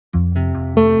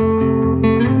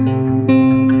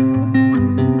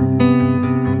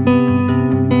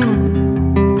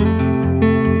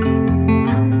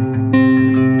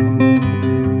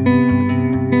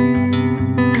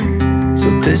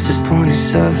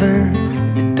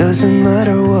27. It doesn't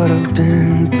matter what I've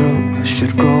been through. I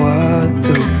should grow up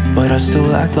too, but I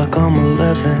still act like I'm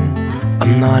 11.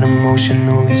 I'm not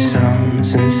emotionally sound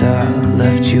since I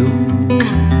left you.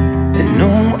 And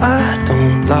no, I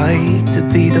don't like to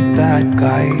be the bad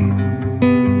guy.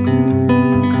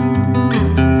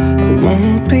 I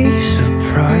won't be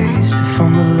surprised if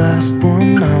I'm the last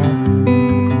one now.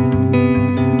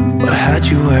 But I had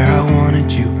you where I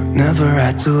wanted you, never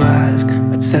had to ask.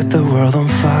 I'd set the world on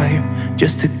fire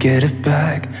just to get it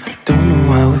back. I don't know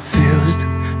how it feels to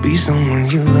be someone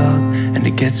you love, and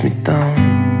it gets me down.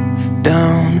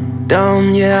 Down,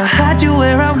 down, yeah, I had you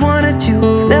where I wanted you,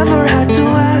 never had to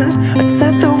ask. I'd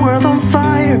set the world on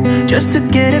fire just to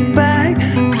get it back.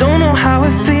 Don't know how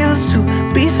it feels to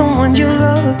be someone you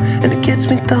love, and it gets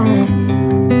me down.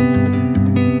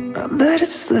 I let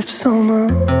it slip somehow.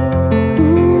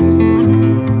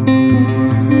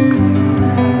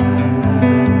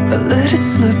 I let it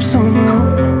slip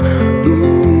somehow.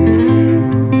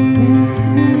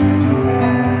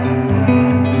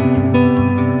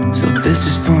 This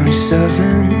is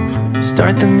 27.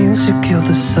 Start the music, kill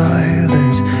the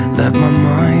silence. Let my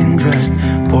mind rest.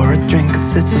 Pour a drink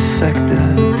cause it's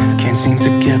effective. Can't seem to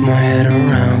get my head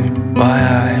around why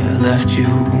I left you.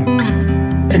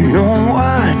 And no,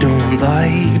 I don't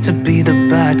like to be the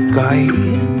bad guy.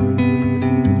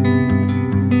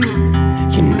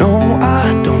 You know I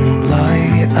don't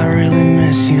lie, I really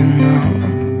miss you now.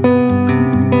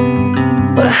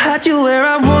 But I had you where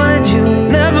I wanted you,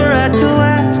 never had to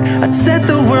ask. I'd set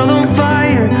the world on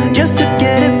fire just to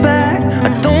get it back. I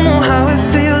don't know how it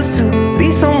feels to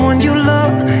be someone you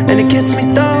love, and it gets me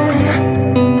down.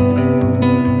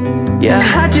 Yeah, I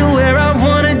had you where I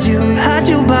wanted you, had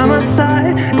you by my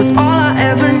side. It was all I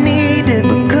ever needed,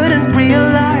 but couldn't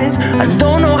realize. I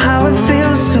don't know how it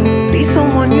feels to be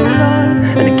someone you love,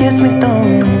 and it gets me down.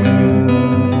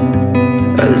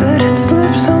 I let it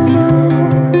slip somehow.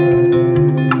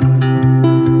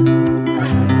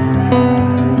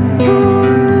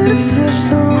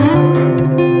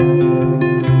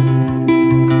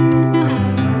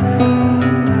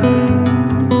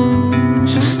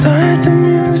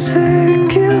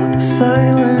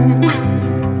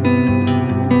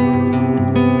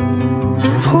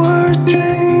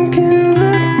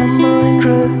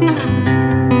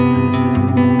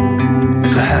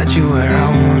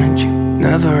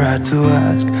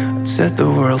 Set the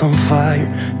world on fire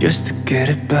just to get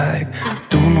it back.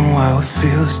 Don't know how it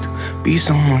feels to be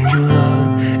someone you love,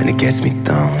 and it gets me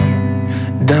down.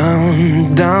 Down,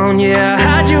 down, yeah, I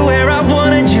had you where I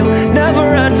wanted you, never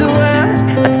had to ask.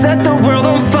 I'd set the world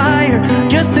on fire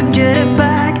just to get it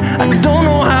back. I don't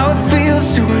know how it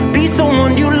feels to be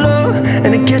someone you love,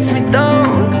 and it gets me down.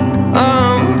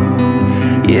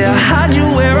 Yeah, I had you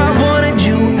where I wanted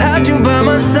you, had you by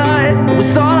my side. It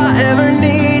was all I ever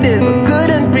needed, but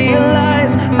couldn't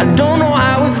realize. I don't know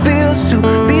how it feels to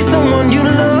be someone you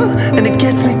love, and it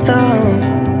gets me down.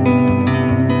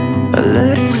 I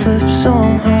let it slip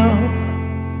somehow.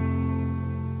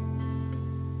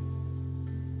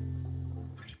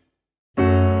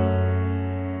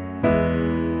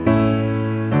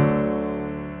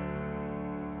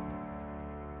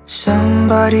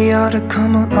 Somebody ought to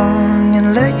come along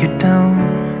and let you down,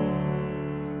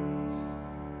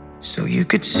 so you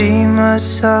could see my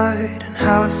side and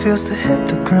how it feels to hit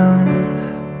the ground.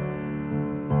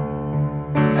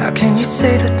 How can you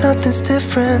say that nothing's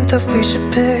different, that we should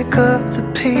pick up the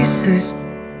pieces?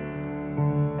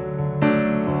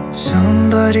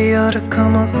 Somebody ought to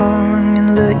come along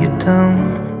and let you down.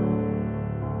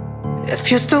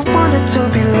 If you still wanted to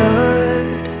be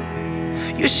loved,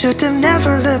 you should have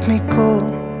never let me go.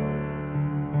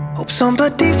 Hope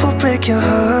somebody will break your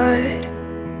heart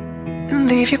and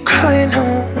leave you crying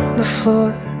on the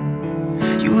floor.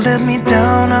 You let me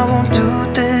down, I won't do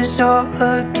this all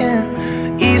again.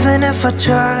 Even if I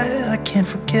try, I can't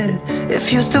forget it.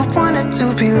 If you still wanted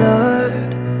to be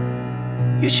loved,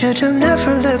 you should have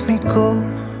never let me go.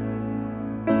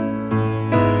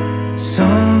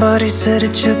 Somebody said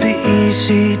it should be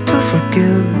easy to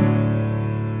forgive.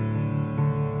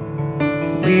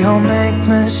 We all make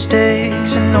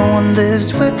mistakes and no one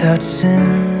lives without sin.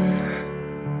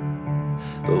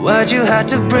 But why'd you have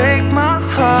to break my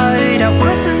heart? I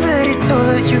wasn't ready to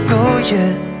let you go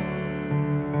yet.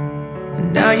 And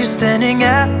now you're standing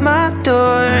at my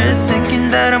door,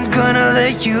 thinking that I'm gonna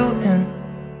let you in.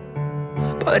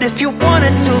 But if you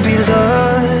wanted to be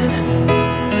loved,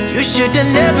 you should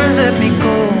have never let me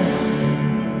go.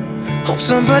 Hope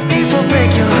somebody will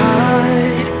break your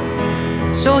heart,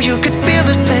 so you could feel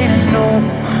this pain and know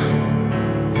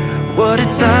what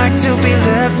it's like to be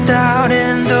left out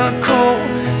in the cold.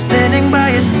 standing by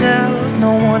yourself,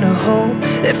 no one to hold.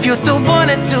 If you still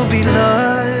wanted to be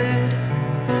loved,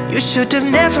 you should have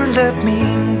never let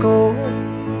me go.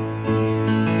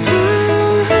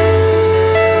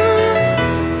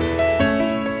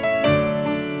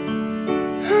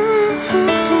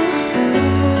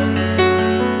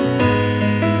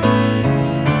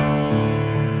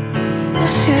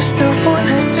 If you still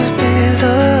wanted to be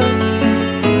loved,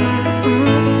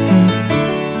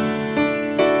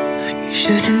 you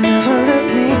should have never let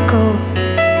me go.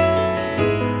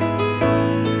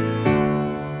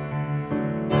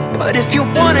 But if you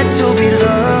wanted to be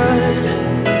loved,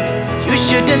 you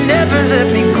should have never let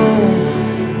me go.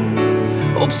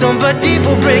 Hope somebody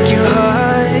will break your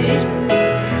heart,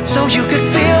 so you could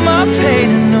feel my pain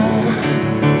and know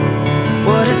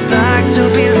what it's like to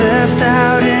be left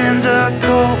out in the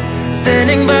cold,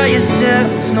 standing by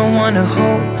yourself, no one to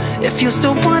hold. If you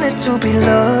still wanted to be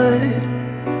loved,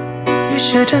 you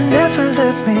should have never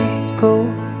let me go.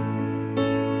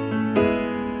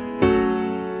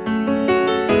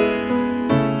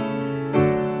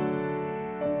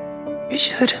 You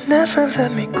should have never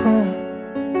let me go.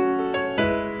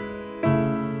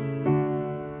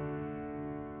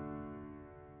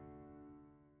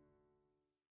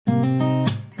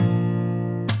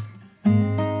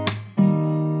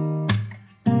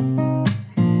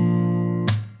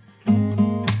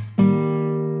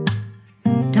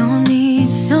 Don't need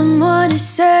someone to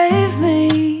save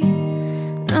me,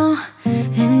 no,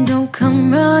 and don't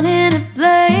come running to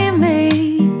blame me.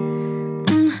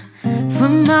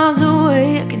 From miles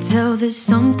away I can tell that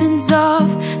something's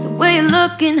off. The way you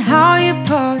look and how you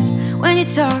pause when you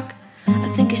talk, I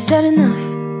think I said enough.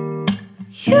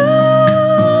 You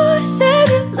said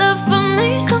your love for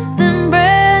me something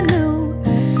brand new.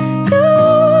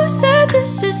 You said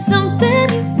this is something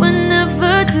you would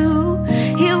never do.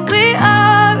 Here we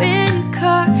are in your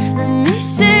car, let me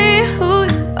see who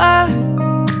you are,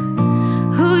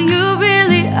 who you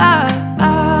really are.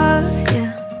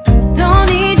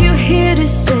 To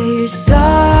say you're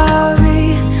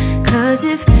sorry, 'cause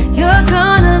if you're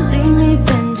gonna leave me,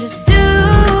 then just do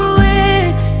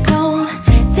it. Don't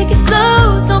take it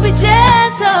slow, don't be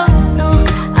gentle. No,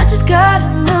 I just gotta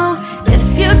know, if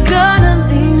you're gonna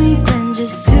leave me, then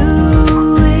just do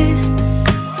it.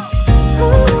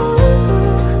 Ooh.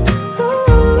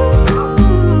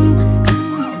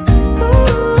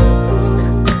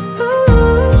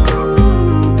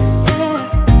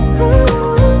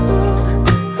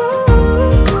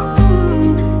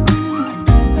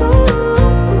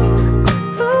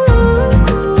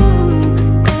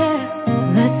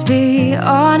 Be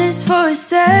honest for a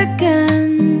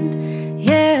second,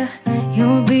 yeah,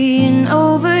 you're being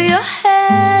over your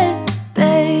head,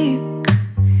 babe.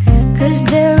 'Cause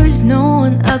there is no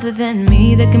one other than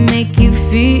me that can make you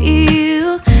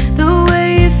feel the way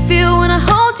you feel when I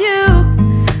hold you.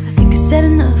 I think I said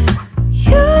enough.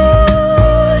 You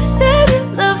said your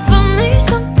love for me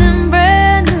something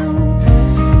brand new.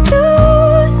 You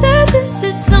said this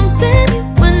is something you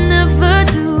would never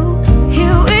do.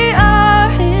 Here we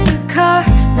are in your car,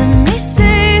 let me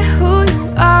see who you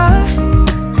are,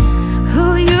 who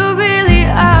you really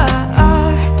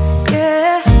are.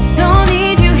 Yeah, don't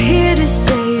need you here to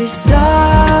say you're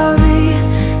sorry,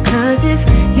 'cause if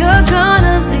you're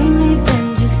gonna leave me, then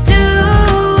just do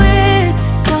it.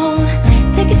 Don't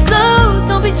take it slow,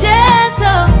 don't be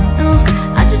gentle. No,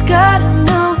 I just gotta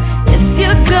know, if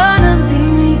you're gonna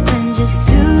leave me, then just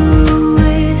do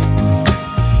it.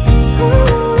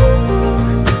 Ooh.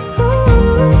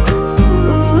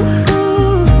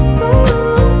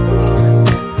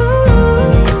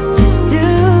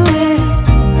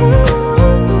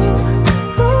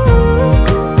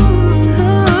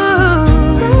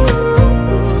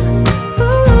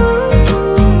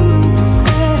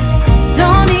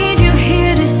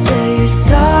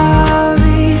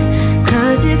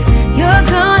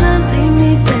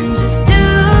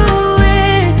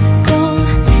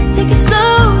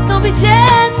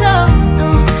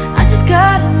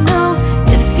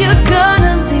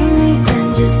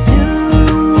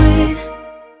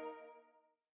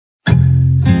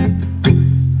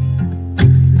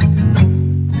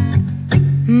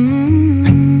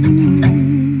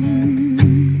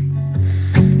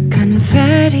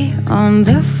 On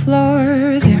the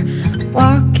floor, they're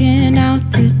walking out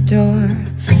the door.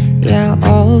 Yeah,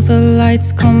 all the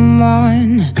lights come on,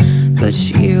 but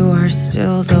you are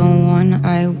still the one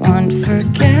I want.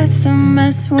 Forget the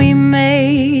mess we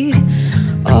made,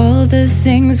 all the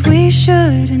things we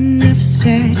shouldn't have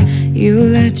said. You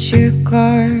let your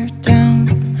guard down,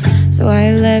 so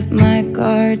I let my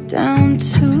guard down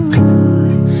too.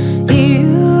 You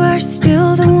are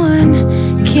still the one,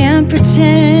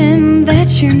 pretend that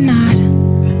you're not.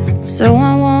 So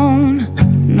I won't,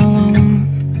 no I won't.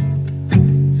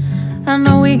 I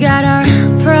know we got our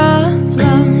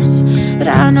problems, but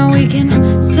I know we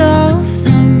can solve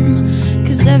them.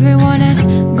 Cause everyone has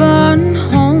gone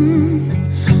home,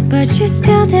 but you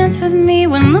still dance with me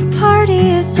when the party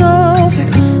is over.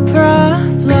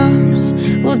 Problems,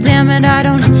 well damn it I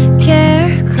don't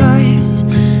care. Cause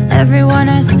everyone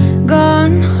has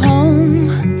gone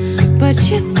home, but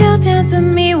you still dance with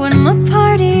me when the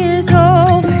party is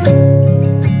over.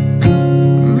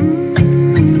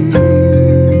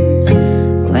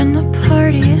 When the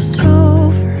party is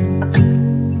over.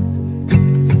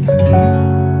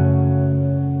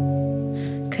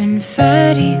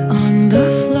 Confetti on the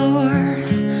floor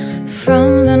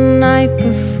from the night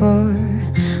before,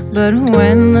 but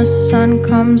when the sun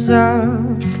comes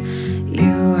up,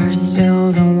 you are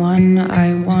still the one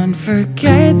I want.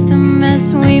 Forget the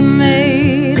mess we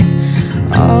made,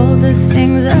 all the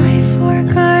things I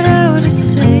forgot how to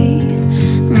say.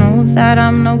 Know that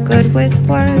I'm no good with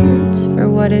words, for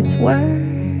what it's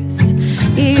worth.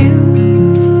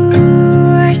 You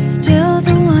are still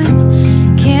the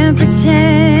one, can't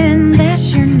pretend that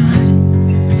you're not.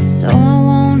 So I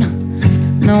won't,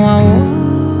 no I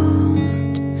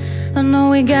won't. I know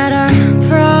we got our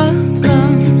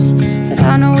problems, but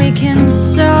I know we can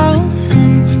solve them.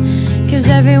 Cause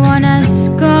everyone has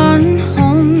gone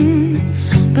home,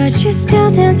 but you still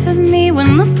dance with me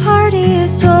when the party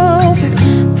is over.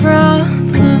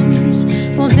 Problems,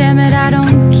 well damn it I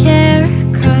don't care.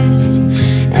 Cause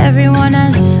everyone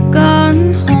has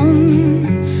gone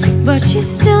home, but you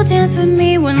still dance with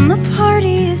me when the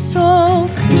party is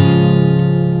over.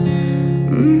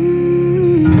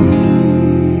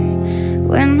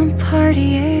 When the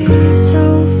party is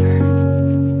over.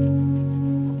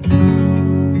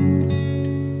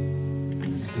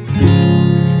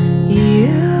 You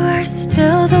are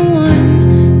still the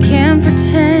one, can't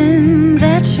pretend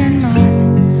that you're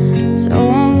not. So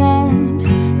I won't,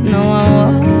 no I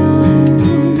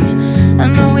won't. I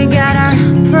know we got our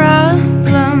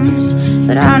problems,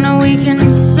 but I know we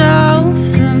can solve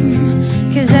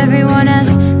them. Cause everyone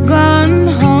has gone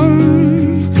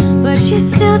home, but you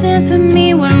still dance with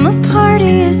me when the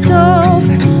party is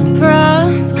over.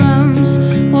 Problems,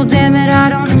 well damn it I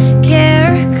don't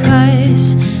care.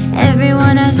 Cause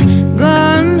everyone has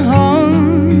gone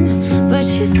home, but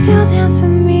you still dance with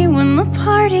me when the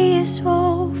party is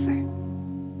over.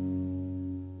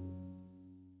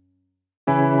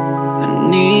 I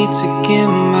need to give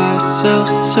myself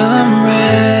some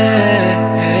rest.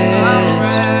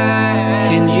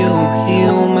 Can you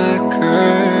heal my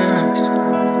curse?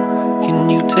 Can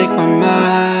you take my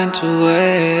mind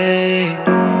away?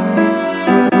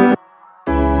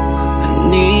 I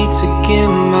need to give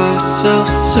myself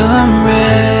some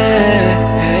rest.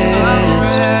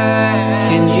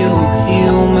 Can you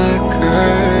heal my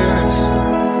curse?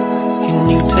 Can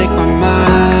you take my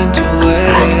mind away?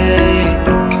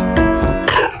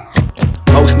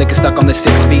 Most niggas stuck on the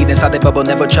 6 speed inside their bubble,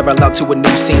 never travel out to a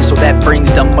new scene. So that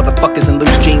brings them motherfuckers in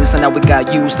loose jeans. So now we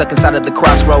got you stuck inside of the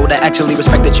crossroad. I actually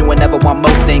respect that you and never want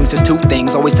more things. Just two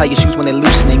things, always tie your shoes when they're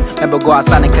loosening. Remember, go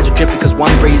outside and catch a drip, because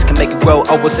one breeze can make it grow.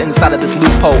 Oh, what's inside of this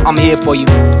loophole? I'm here for you.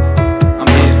 I'm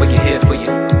here for you, here for you.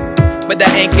 But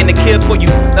that ain't gonna kill for you.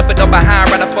 Left it all behind,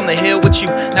 right up on the hill with you.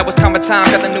 Now it's karma time,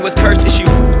 got the newest curse issue.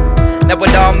 Now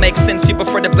it all makes sense, you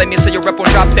prefer to blame me, so your rep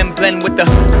won't drop and blend with the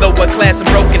lower class and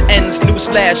broken ends.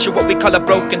 Newsflash, you're what we call a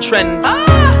broken trend. I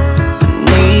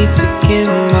need to give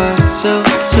myself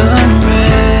some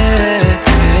rest.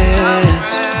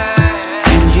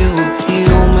 Can you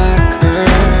heal my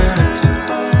curse?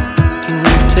 Can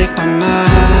you take my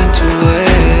mind away?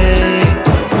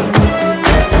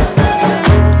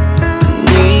 I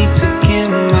need to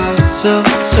give myself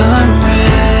some rest.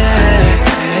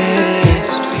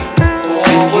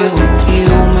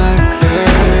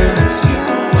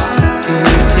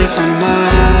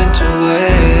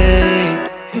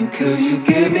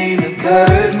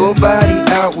 Full body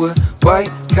outward, white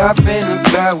coffin and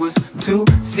flowers, 2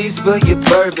 seats for your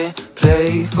bourbon,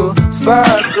 playful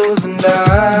sparkles and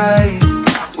ice.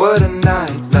 What a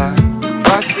night like,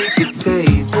 why seat the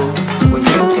table when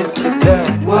you can sit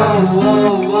there? Whoa,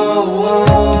 whoa, whoa,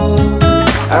 whoa.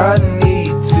 I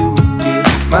need to give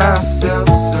myself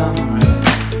some rest.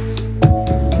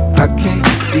 I can't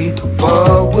see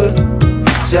forward,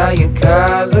 giant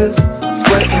collars,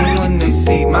 sweating when they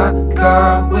see my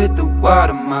car with the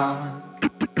watermark.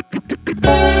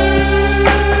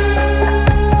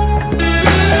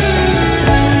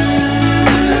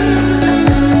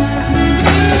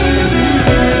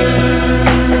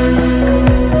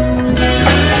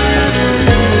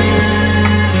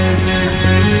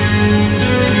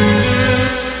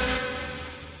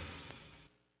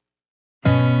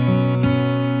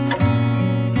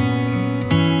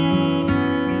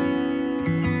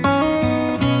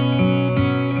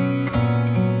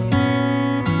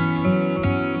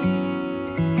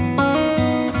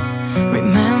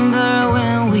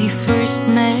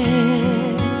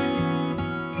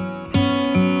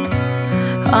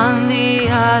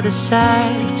 other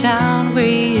side of town where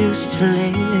you used to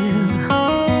live.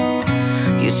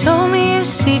 You told me a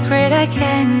secret I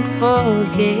can't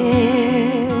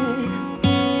forget.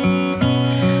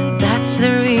 That's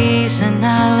the reason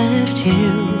I left you.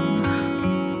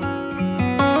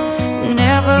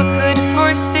 Never could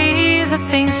foresee the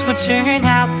things would turn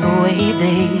out the way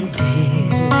they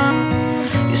did.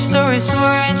 Your stories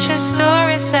weren't just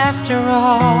stories after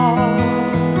all.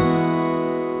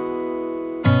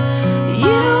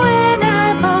 You and I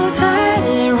both had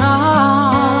it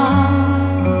wrong.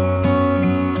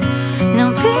 Now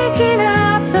picking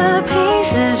up the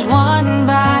pieces one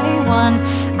by one,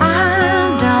 I'm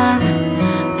done.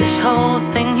 This whole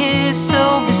thing is so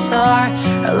bizarre.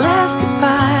 Our last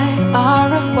goodbye, au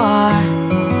revoir.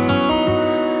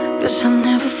 'Cause I'll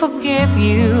never forgive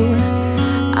you.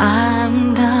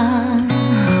 I'm done.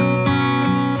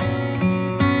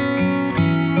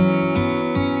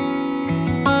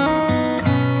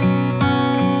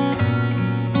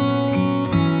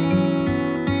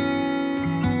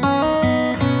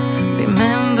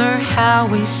 Remember how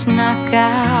we snuck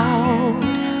out?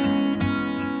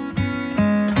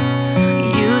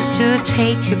 Used to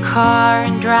take your car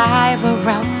and drive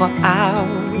around for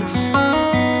hours.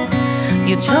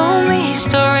 You told me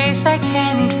stories I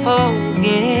can't forget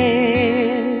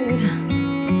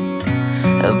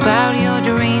about your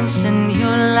dreams and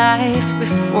your life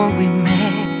before we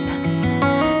met.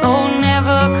 Oh,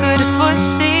 never could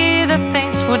foresee that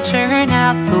things would turn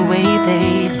out the way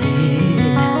they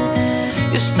did.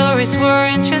 Your stories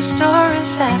weren't just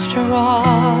stories after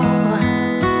all.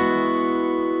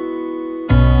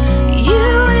 You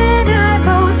and I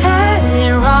both had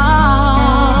it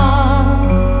wrong.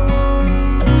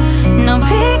 Now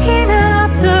picking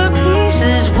up the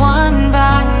pieces one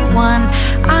by one,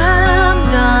 I'm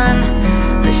done.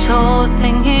 This whole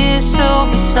thing is so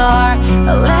bizarre.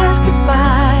 Our last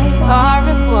goodbye, au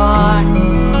revoir.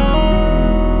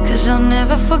 'Cause I'll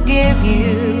never forgive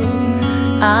you.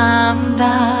 I'm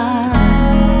done.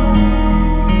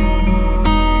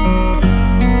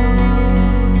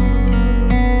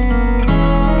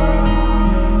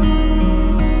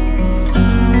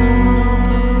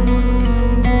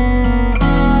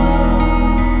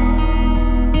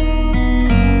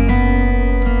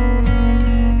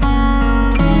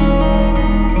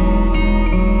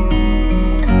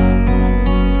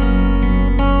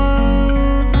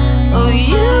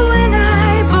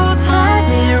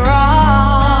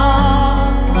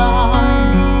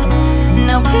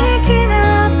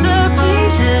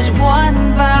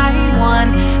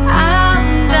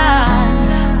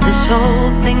 This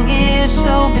whole thing is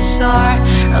so bizarre.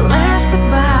 Our last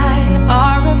goodbye,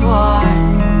 au revoir.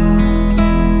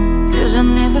 'Cause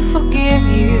I'll never forgive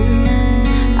you.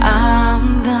 I'm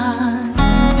done.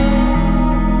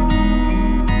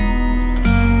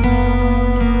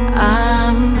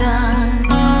 I'm done.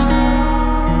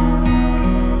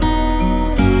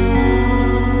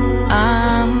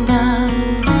 I'm done.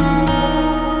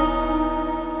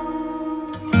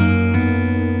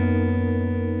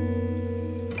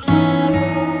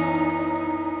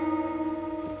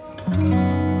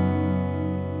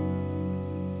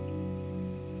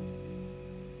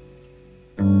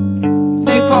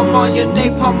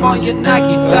 Napalm on your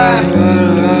Nike thigh.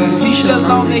 Seashell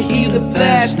on the heat of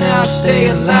blast. Now stay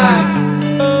alive.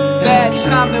 Bad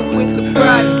timing with the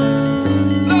pride.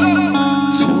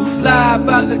 Too fly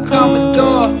by the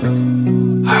Commodore.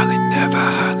 Hardly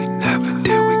never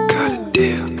did we cut a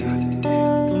deal.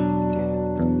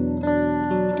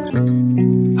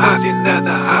 Harvey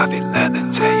leather,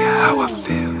 tell you how I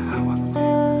feel.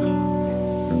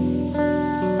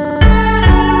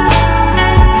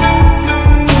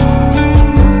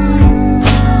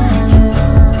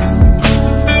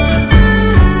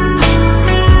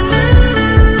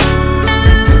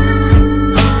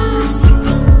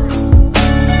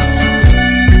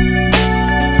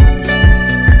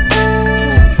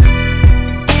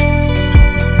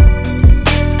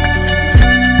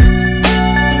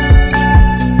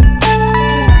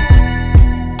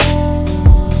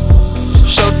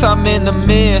 Time in the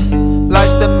mirror,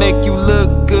 lights that make you look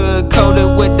good, coated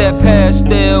with that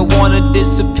pastel, wanna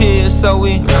disappear, so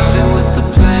we riding with the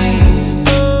planes.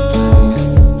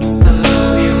 I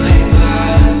love you, ain't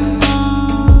lying.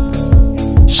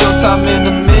 Showtime in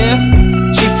the mirror,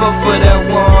 chief up for that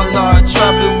wall art,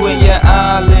 drop it with your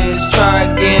eyelids, try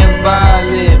again,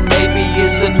 violet. Maybe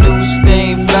it's a new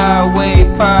stain, fly away,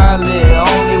 pilot.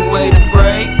 Only way to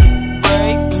break.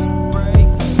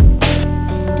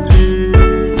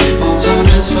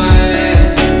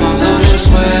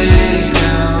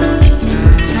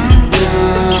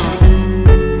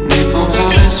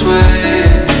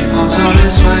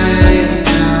 This way.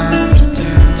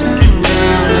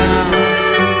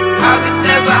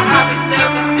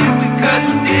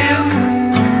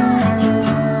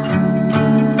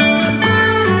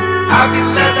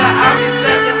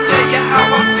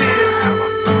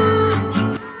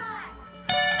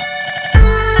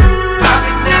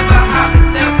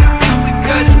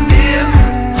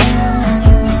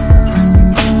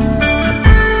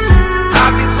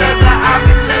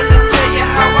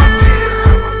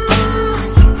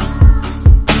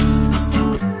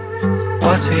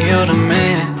 to the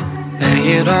man.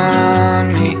 Lay it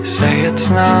on me, say it's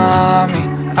not me.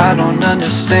 I don't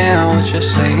understand what you're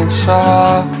saying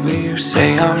softly. You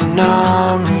say I'm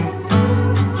numb.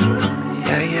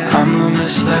 Yeah, yeah, I'm a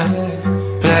misled.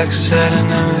 Black satin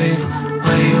heavy.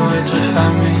 Where you would you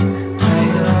find me? Where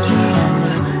you would you find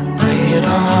me? Lay it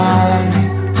on me,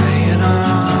 lay it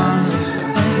on me,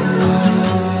 lay it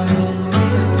on me.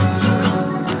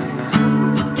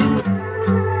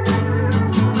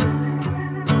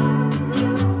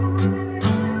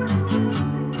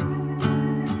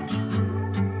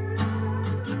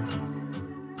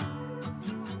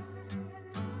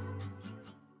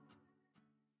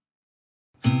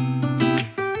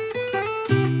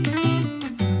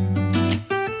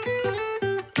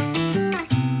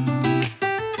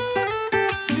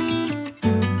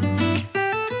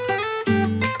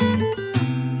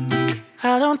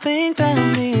 I don't think that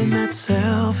I'm being that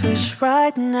selfish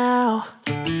right now.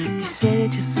 You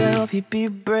said yourself you'd be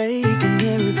breaking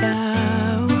every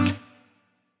vow.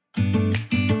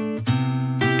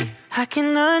 I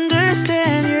can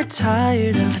understand you're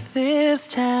tired of this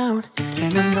town,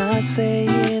 and I'm not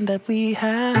saying that we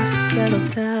have to settle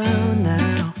down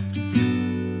now.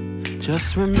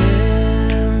 Just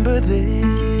remember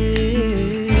this: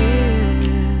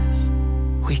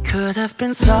 we could have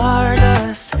been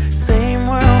stardust, same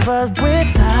world but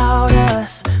without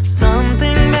us.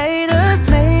 Something made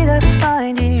us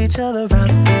find each other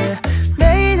out there.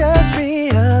 Made us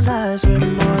realize we're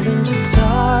more than just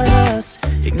stardust.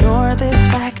 Ignore this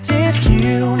fact if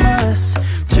you must,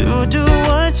 to do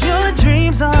what your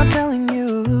dreams are telling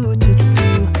you to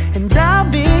do. And I'll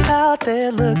be out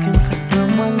there looking for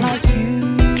someone like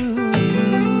you.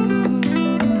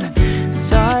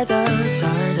 Stardust,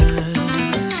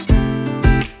 stardust.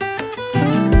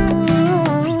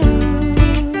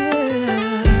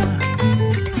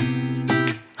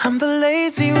 I'm the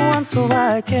lazy one, so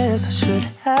I guess I should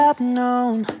have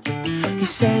known. You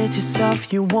said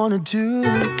yourself you wanna do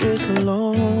this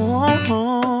alone.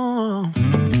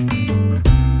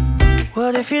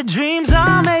 What if your dreams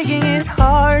are making it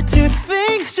hard to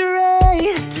think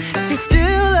straight? If you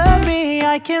still love me,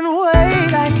 I can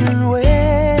wait, I can wait.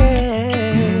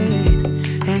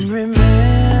 And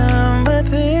remember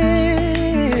this: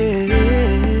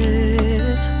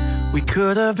 we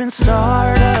could have been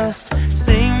stardust,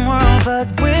 same world but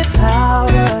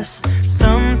without us.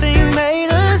 Something made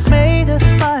us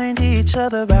find each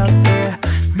other out there.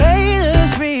 Made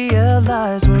us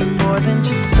realize we're more than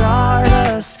just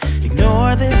stardust.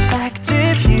 Ignore this fact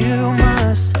if you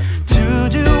must, to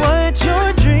do what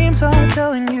your dreams are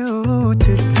telling you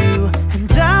to do.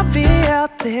 And I'll be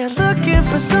out there looking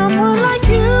for someone like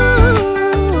you.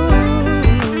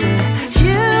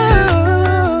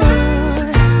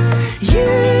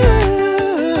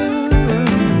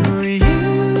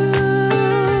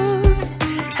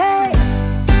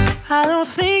 I don't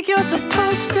think you're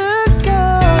supposed to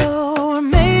go.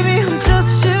 Maybe I'm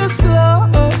just too slow.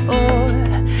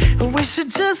 We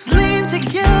should just lean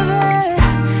together.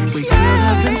 We could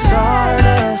have been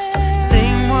stardust,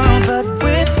 same world but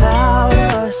without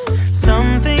us.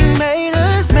 Something made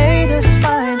us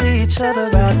find each other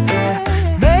out there.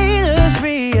 Made us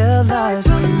realize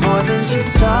we're more than just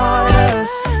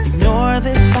stardust. Ignore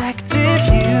this fact if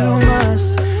you must,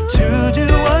 to do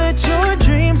what your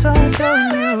dreams are telling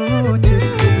you to do.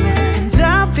 And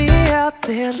I'll be out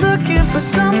there looking for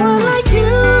someone like you.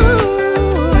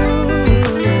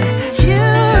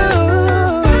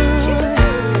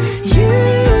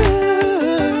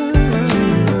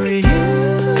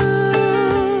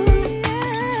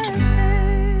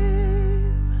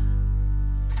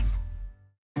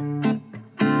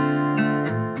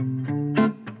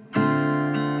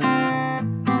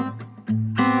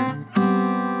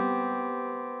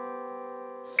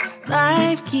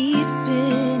 Life keeps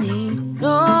spinning,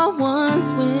 no one's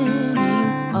winning.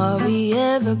 Are we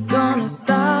ever gonna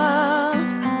stop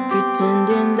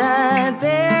pretending that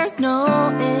there's no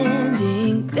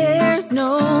ending? There's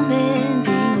no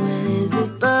mending. When is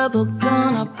this bubble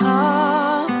gonna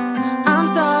pop? I'm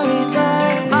sorry,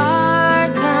 but our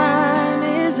time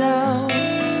is out.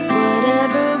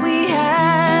 Whatever we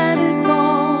had is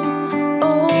long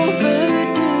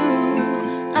overdue.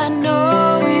 I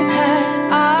know we've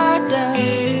had our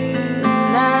doubts,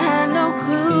 and I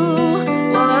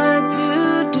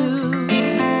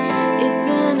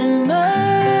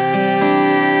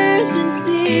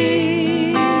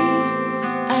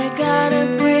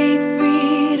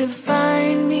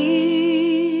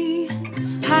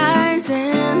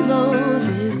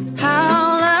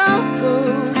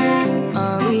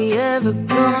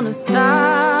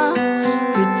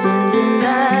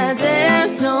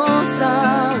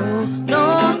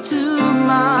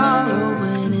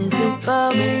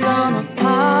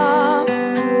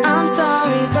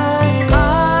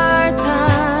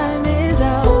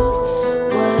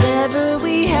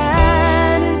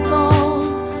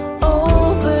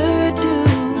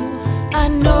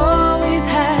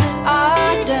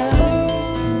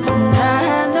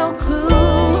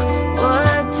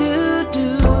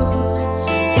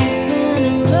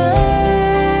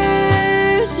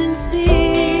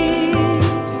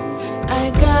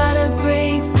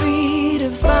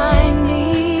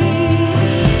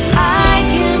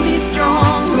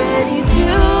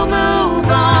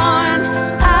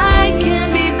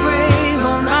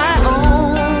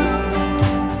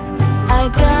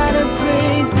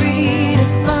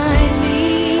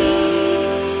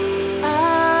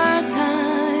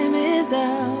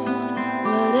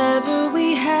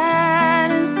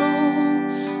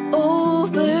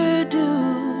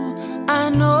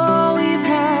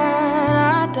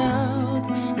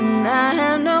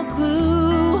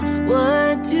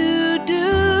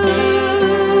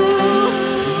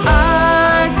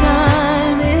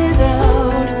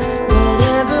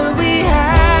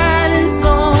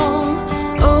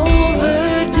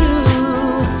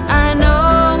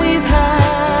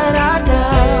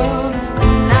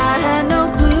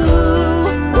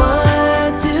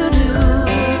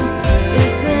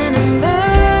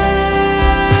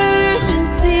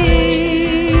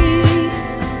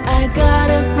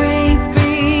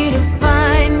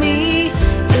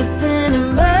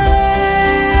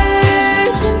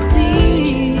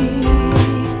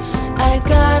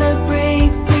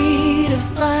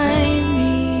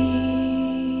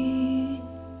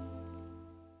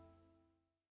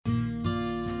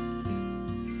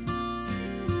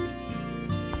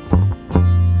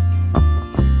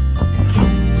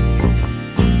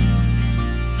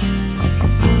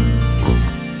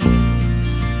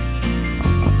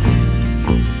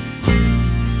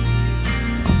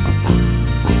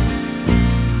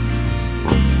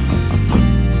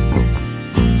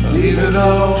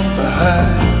all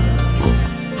behind.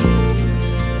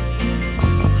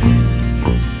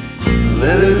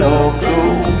 Let it all go.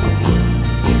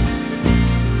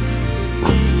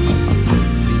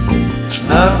 It's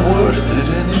not worth it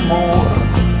anymore.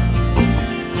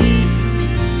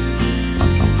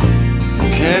 You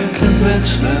can't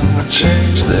convince them or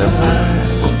change their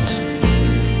minds.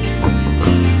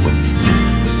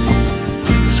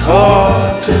 It's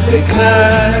hard to be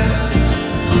kind.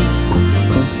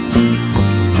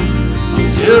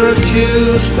 You're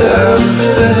accused out of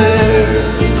thin air.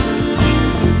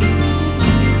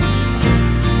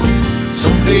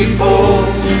 Some people,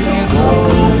 you don't know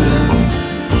them,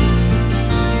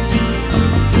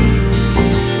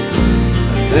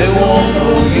 and they won't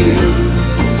know you.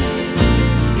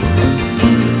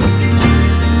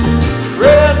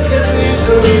 Friends can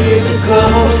easily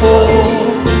become a foe.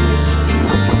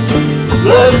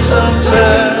 Blood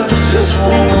sometimes just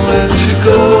won't let you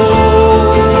go.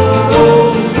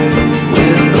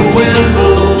 When the wind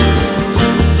blows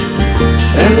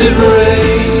and it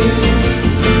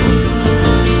rains,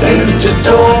 and you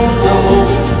don't know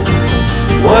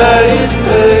why it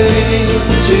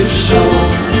pains you so,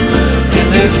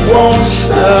 and it won't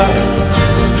stop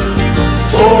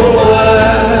for a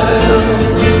while.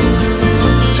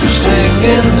 Just hang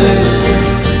in there,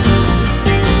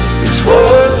 it's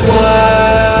worthwhile.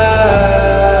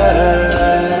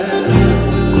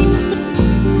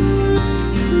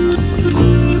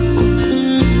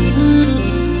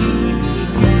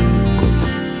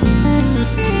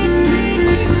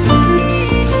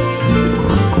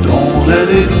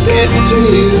 To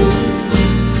you,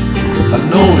 I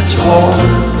know it's hard.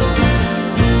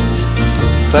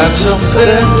 Find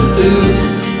something to do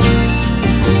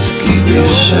to keep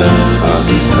yourself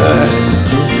occupied.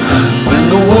 When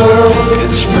the world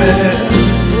gets mad,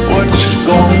 what you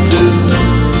gonna do?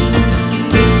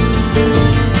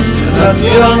 You're not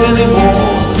young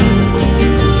anymore.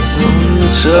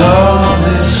 It's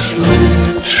honestly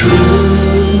true.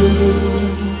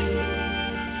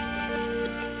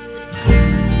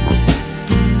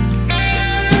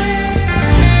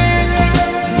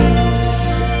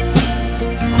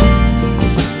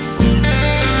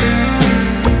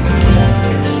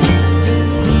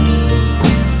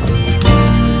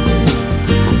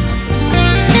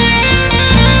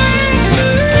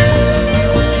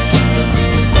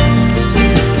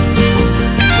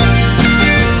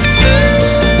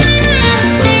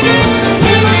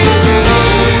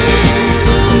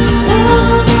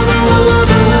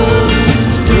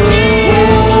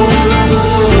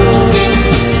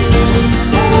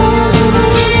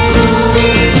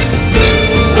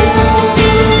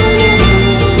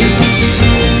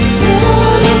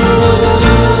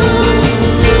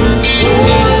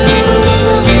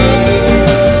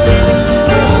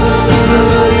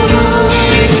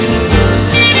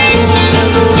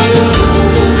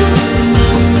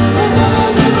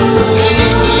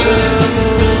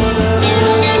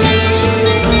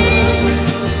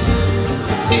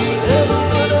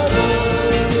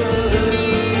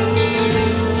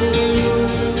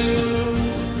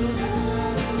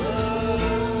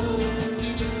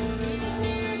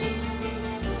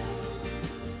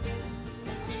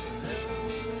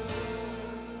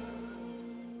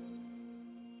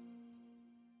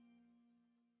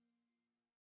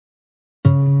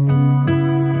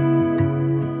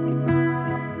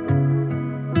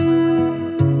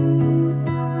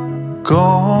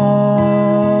 Gone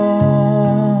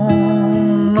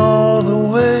all the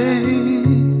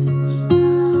ways,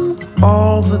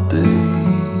 all the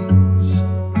days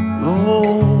of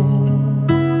old.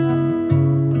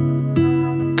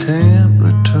 Can't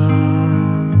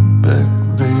return back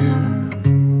there.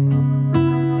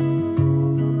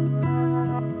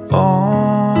 On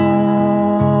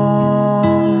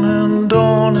and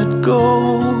on it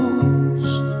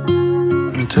goes,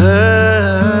 and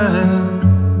time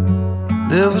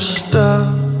never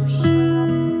stops,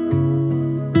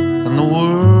 and the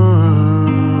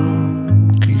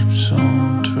world keeps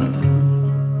on turning.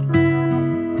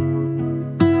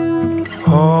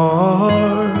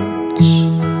 Hearts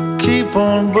keep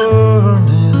on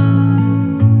burning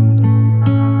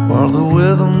while the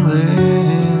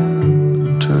weatherman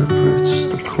interprets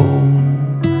the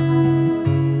cold.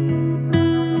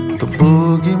 The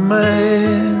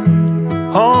boogeyman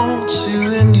haunts you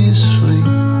in your sleep,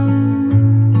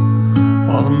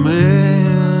 while the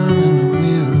man in the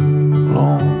mirror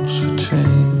longs for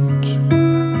change.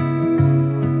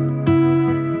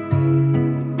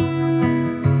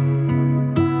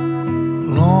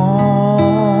 Long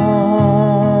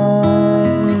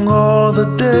are the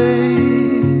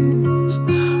days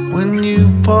when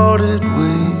you've parted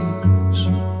ways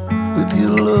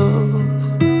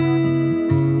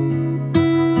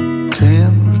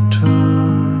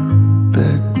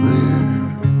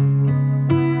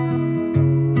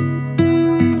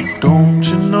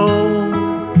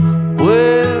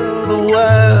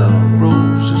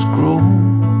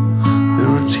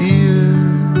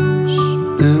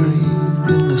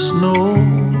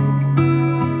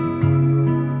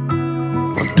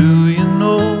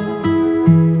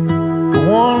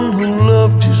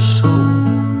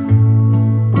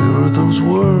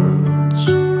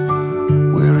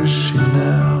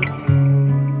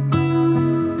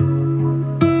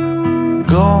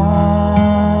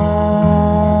gone,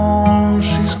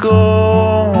 she's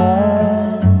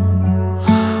gone.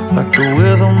 Like the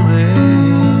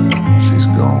weatherman, she's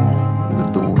gone with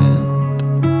the wind.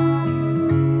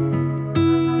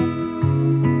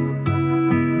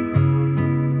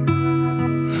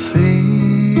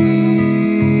 See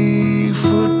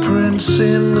footprints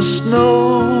in the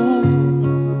snow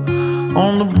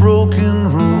on the broken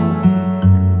road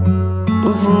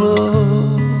of love.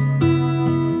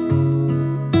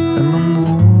 And the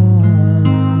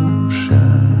moon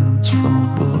shines from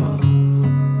above.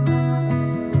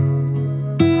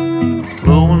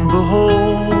 Lo and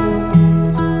behold,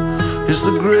 it's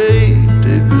the grave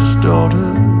digger's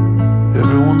daughter.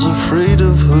 Everyone's afraid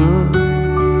of her,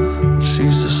 but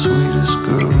she's the sweetest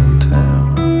girl in town.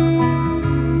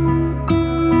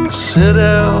 I set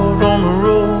out on the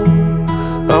road,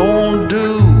 I won't do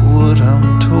what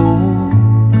I'm told.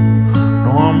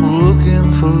 No, I'm looking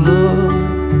for love,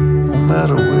 no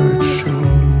matter where it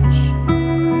shows.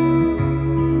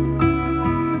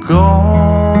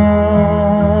 Gone,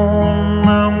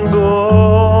 I'm gone.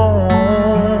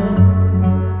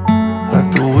 Like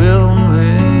the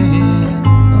weatherman,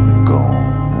 I'm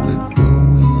gone with the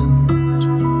wind.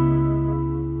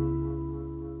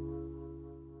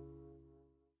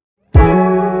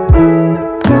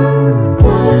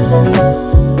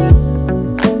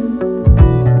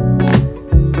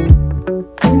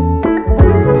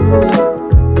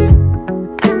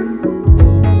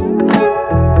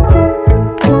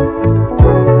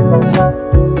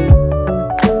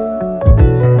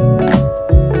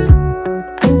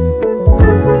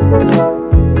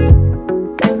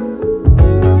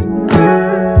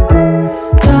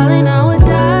 Darling, I would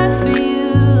die for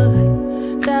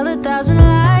you. Tell 1,000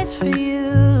 lies for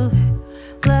you.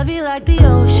 Love you like the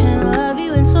ocean, love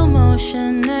you in slow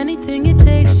motion. Anything it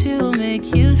takes to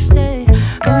make you stay.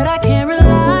 But I can't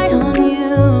rely on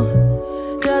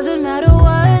you. Doesn't matter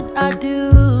what I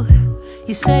do.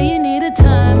 You say you need a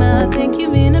time, I think you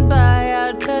mean a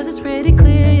buyout. Cause it's pretty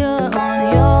clear you're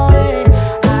on your way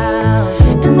out.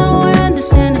 And though I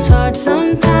understand it's hard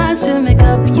sometimes to make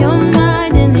up your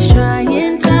mind in these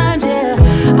trying times, yeah,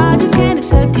 I just can't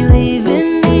accept you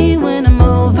leaving me when I'm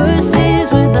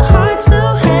overseas with the heart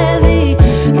so heavy.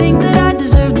 Think that I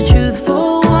deserve the truth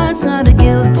for once, not a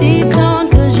guilty tone,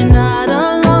 cause you're not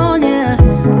alone, yeah.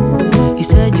 You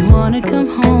said you wanna come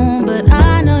home, but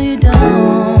I know you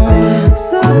don't.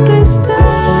 So this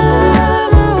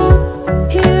time I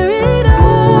won't hear it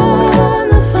on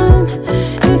the phone.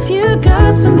 If you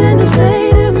got something to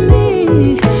say to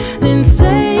me, then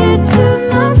say it to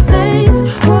my face.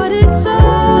 What it's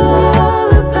all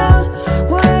about,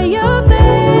 why you're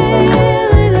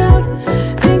bailing out.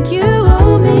 Think you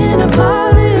owe me an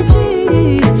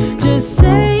apology. Just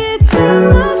say it to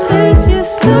my face. You're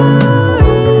sorry.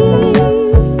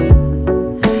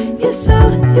 You're so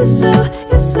sorry.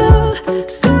 You're so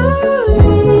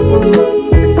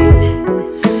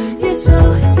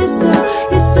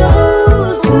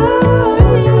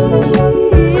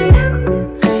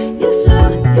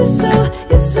sorry.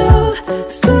 You're so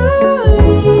sorry.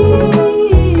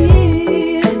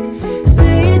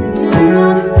 Say it to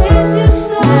my face. You're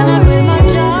sorry. And I quit my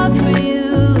job for you,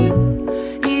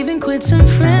 even quit some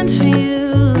friends for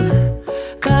you.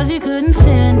 Cause you couldn't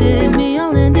stand it, me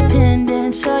all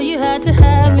independent. So you had to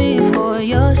have me for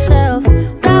yourself.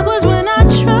 That was when I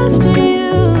trusted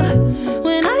you,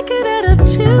 when I could add up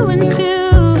 2 and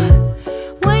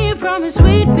 2. When you promised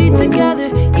we'd be together,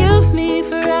 you, me,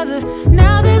 forever.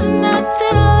 Now there's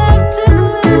nothing left to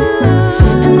lose.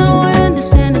 And though I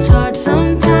understand it's hard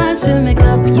sometimes to make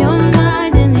up your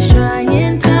mind in these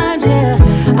trying times, yeah,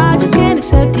 I just can't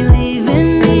accept you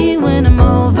leaving me when I'm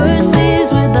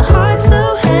overseas with the heart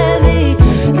so heavy.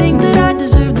 Think that I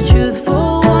deserve the truth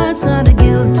for once, not a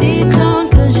guilty tone,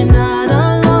 cause you're not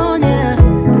alone, yeah.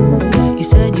 You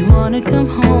said you wanna come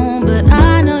home, but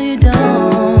I know you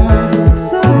don't.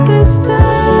 So this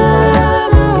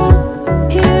time I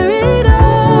won't hear it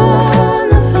on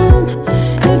the phone.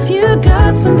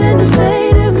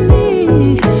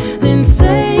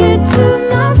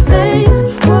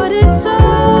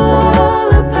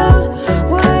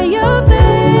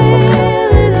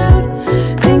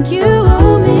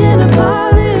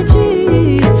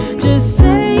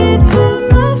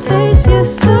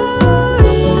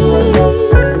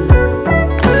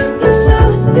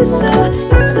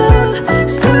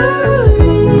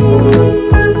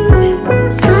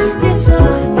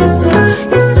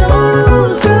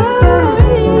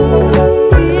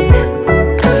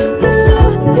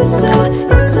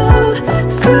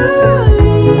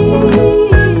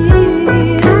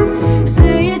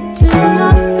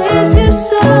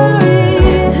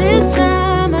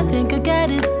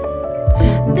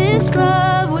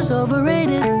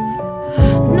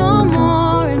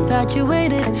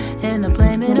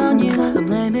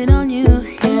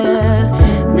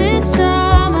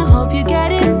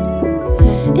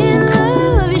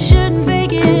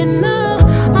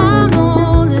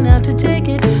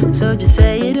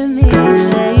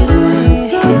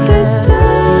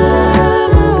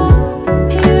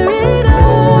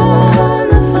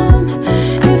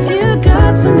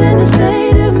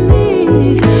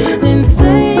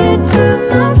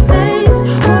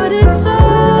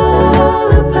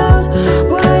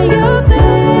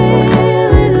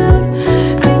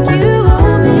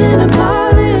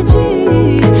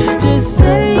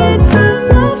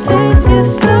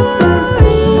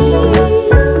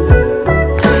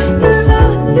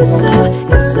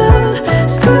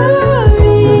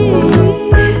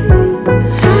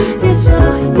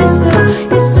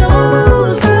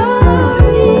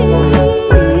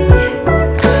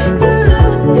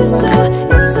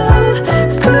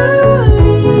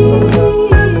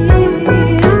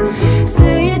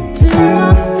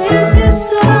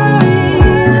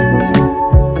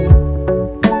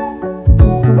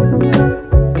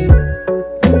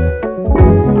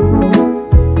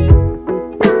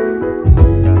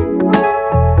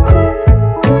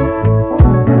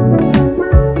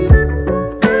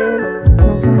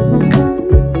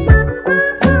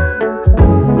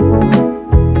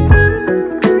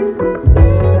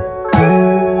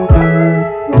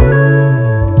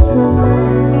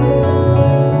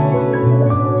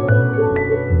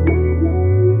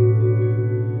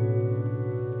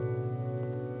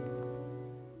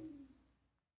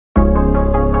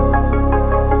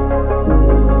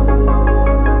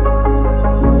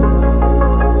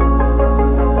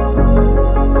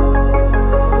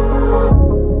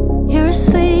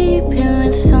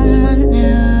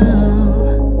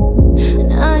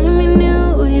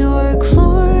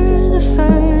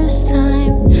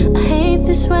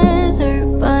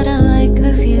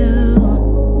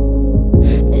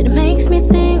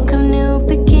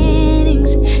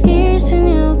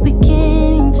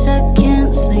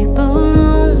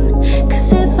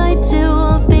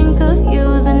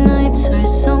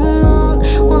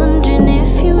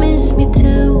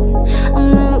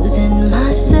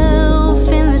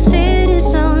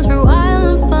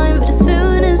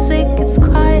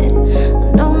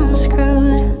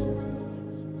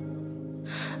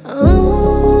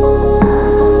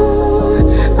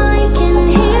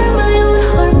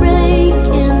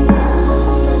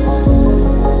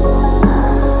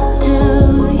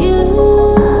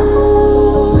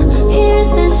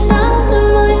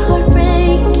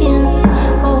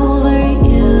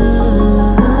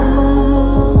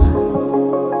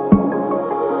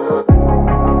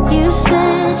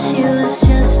 she was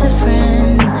just a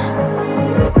friend.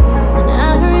 And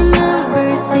I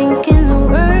remember thinking the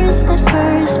worst at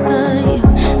first, but you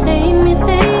made me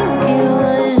think it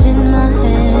was in my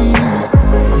head.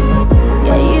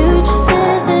 Yeah, you just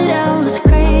said that I was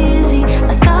crazy.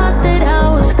 I thought that I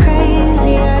was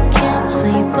crazy. I can't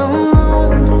sleep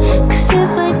alone, 'cause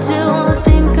if I do, I'll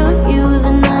think of you.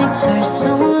 The nights are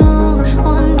so long,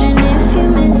 wondering if you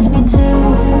miss me too.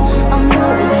 I'm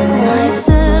losing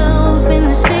myself in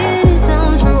the city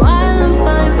sounds. For a while I'm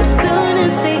fine, but as soon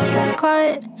as it gets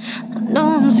quiet, I know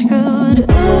I'm screwed.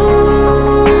 Ooh,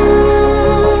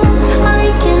 I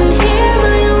can hear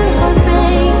my own heart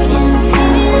breaking,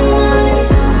 hear my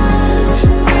heart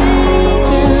break.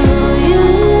 Do you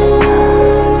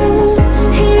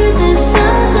hear the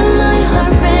sound of my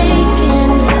heart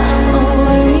breaking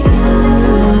over you?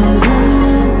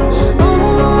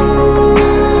 Ooh,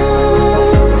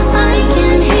 I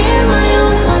can hear my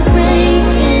own heart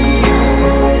breaking.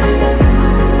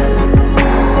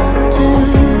 Do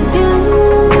you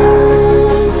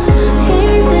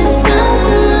hear the sound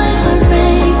of my heart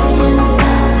breaking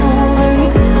over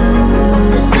you?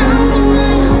 The sound of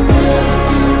my heart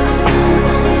breaking.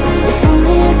 If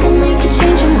only I could make you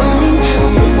change your mind.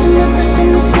 I'm losing myself in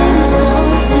the city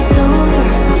sounds. It's over.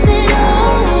 Is it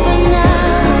over now?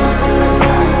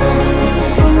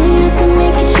 If only I could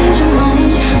make you change your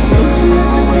mind. I'm losing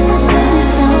myself in the city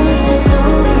sounds. It's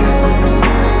over.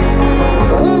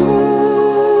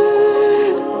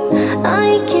 I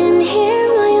can hear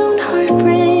my own heart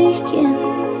breaking.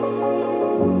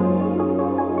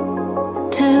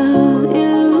 Do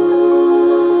you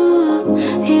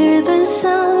hear the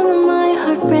sound of my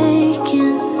heart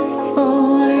breaking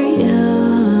over you?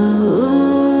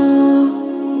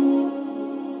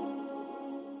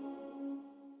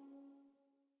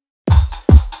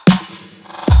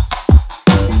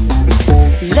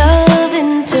 Love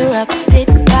interrupted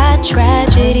by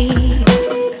tragedy,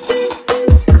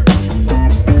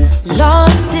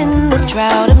 lost in the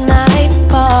drought of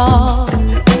nightfall,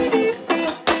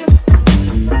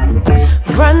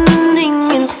 running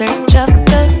in search of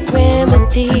the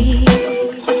remedy,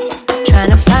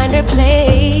 trying to find her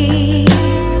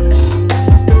place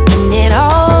in it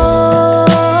all.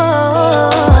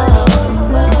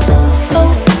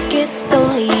 Focused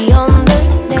only on the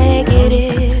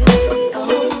negative,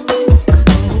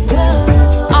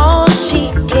 all she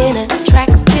can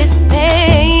attract is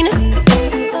pain.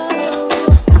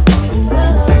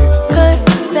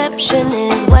 Perception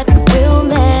is what will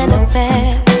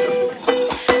manifest.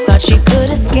 Thought she could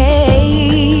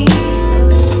escape,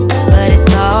 but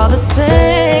it's all the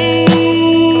same.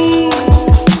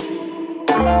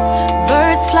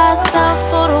 Birds fly south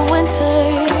for the winter,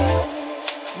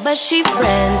 but she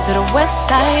ran to the west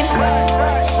side.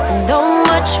 And though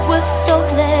much was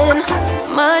stolen,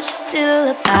 much still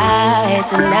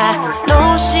abides. And I know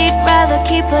she'd rather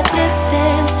keep her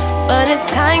distance, but as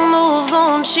time moves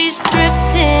on, she's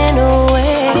drifting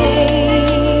away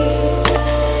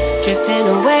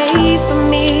from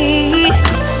me.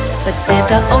 But did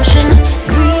the ocean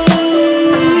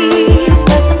breeze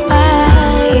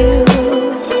pacify you?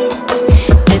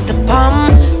 Did the palm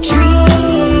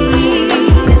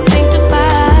trees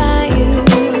sanctify you?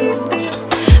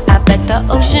 I bet the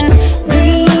ocean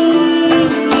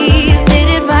breeze did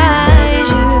advise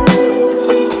you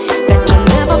that you'll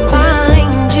never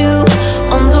find you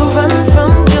on the run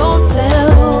from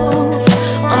yourself,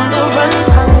 on the run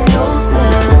from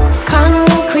yourself.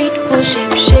 Concrete will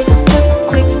shape to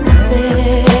quicksand,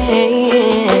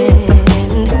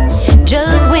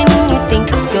 just when you think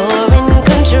you're in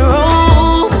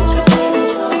control.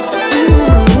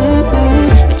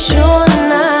 But you're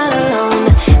not alone.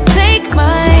 Take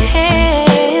my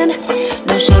hand.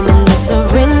 No shame in the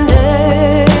surrender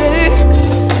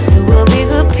to a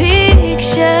bigger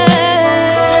picture.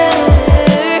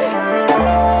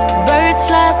 Birds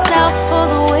fly south for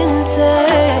the winter,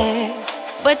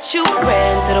 but you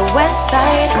ran to the west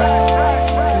side.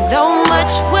 And though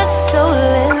much was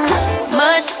stolen,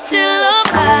 much still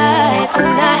abides.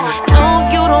 And I know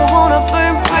you don't wanna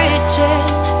burn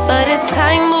bridges, but as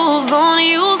time moves on,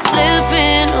 you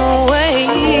slipping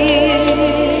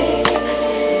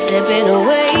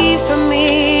away from me.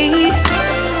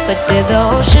 But did the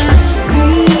ocean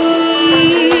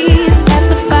breeze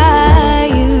pacify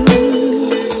you?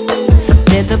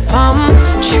 Did the palm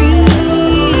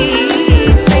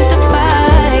trees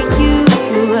sanctify you?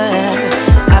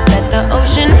 I bet the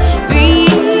ocean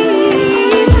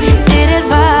breeze did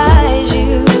advise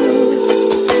you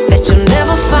that you'll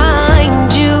never find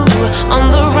you on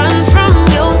the run from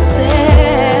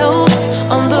yourself,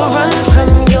 on the run from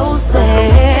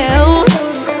yourself.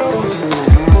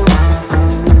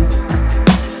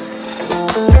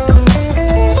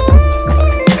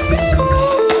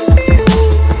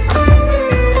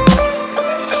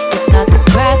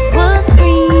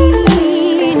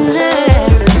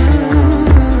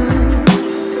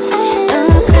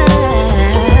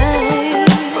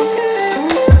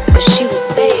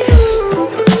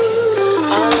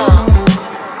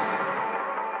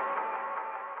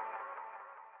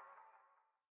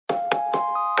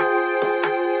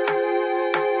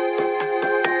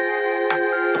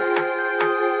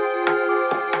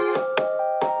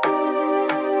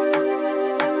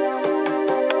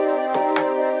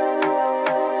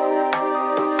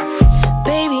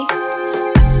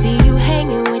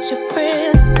 your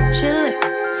friends, chillin'.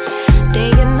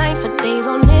 Day and night for days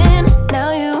on end.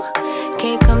 Now you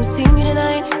can't come see me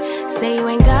tonight. Say you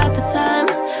ain't got the time.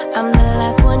 I'm the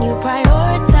last one you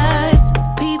prioritize.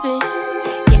 Peeping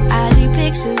your IG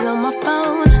pictures on my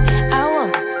phone. I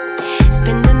won't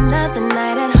spend another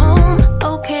night at home.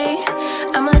 Okay,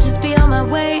 I'ma just be on my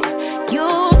way.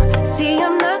 You'll see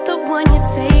I'm not the one you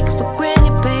take for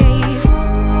granted, babe.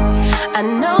 I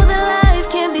know that life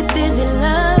can be busy,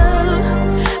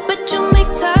 love, but you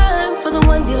make time for the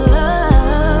ones you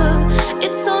love.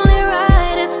 It's only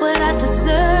right, it's what I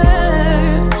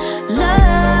deserve.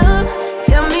 Love,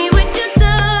 tell me what you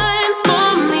done for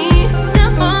me,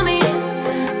 done for me,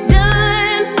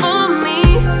 done for me,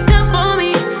 done for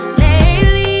me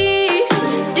lately.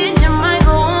 Did your mind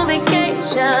go on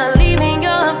vacation, leaving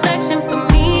your affection for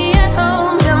me at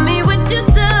home? Tell me what you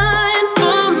done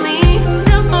for me,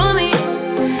 done for me,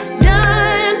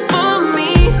 done for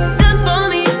me, done for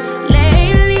me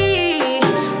lately.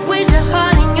 With your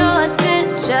heart and your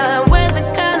attention, where's the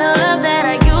kind of love that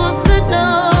I used to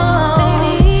know?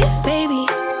 Baby,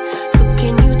 so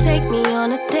can you take me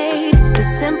on a date? The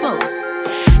simple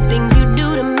things you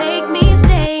do to make me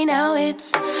stay. Now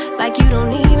it's like you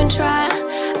don't even try.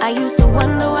 I used to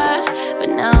wonder why, but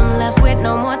now I'm left with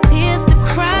no more tears to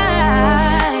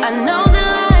cry. I know that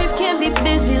life can be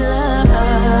busy,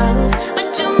 love,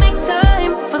 but you make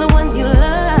time for the ones you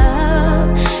love.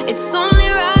 It's only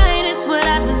right, it's what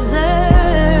I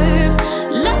deserve.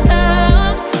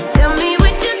 Love, tell me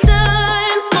what you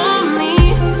done for me,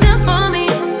 done for me,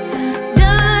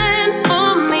 done for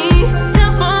me,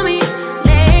 done for me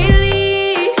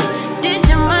lately. Did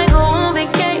your mind go on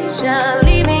vacation,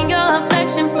 leaving your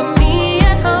affection for me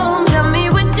at home? Tell me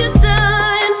what you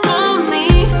done for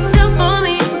me, done for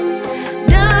me,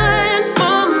 done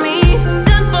for me,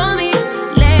 done for me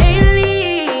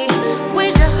lately.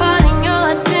 With your heart and your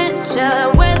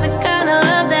attention, where's the kind of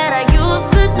love that I used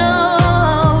to know?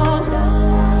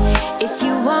 If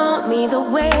you want me the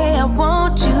way I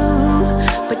want you,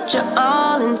 put your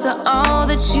all into all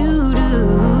that you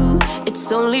do.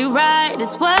 It's only right,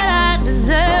 it's what I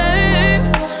deserve.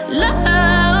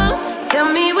 Love, tell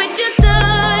me what you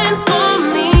done for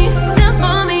me, done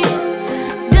for me,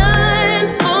 done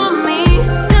for me,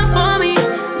 done for me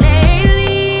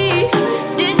lately.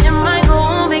 Did your mind go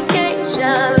on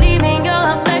vacation, leaving your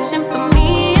affection for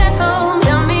me at home?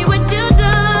 Tell me what you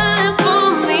done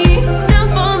for me, done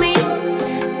for me,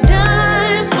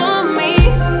 done for me,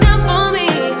 done for me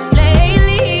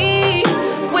lately.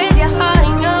 Where's your heart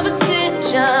and your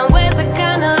attention? Where's the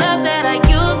kind of love that I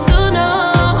used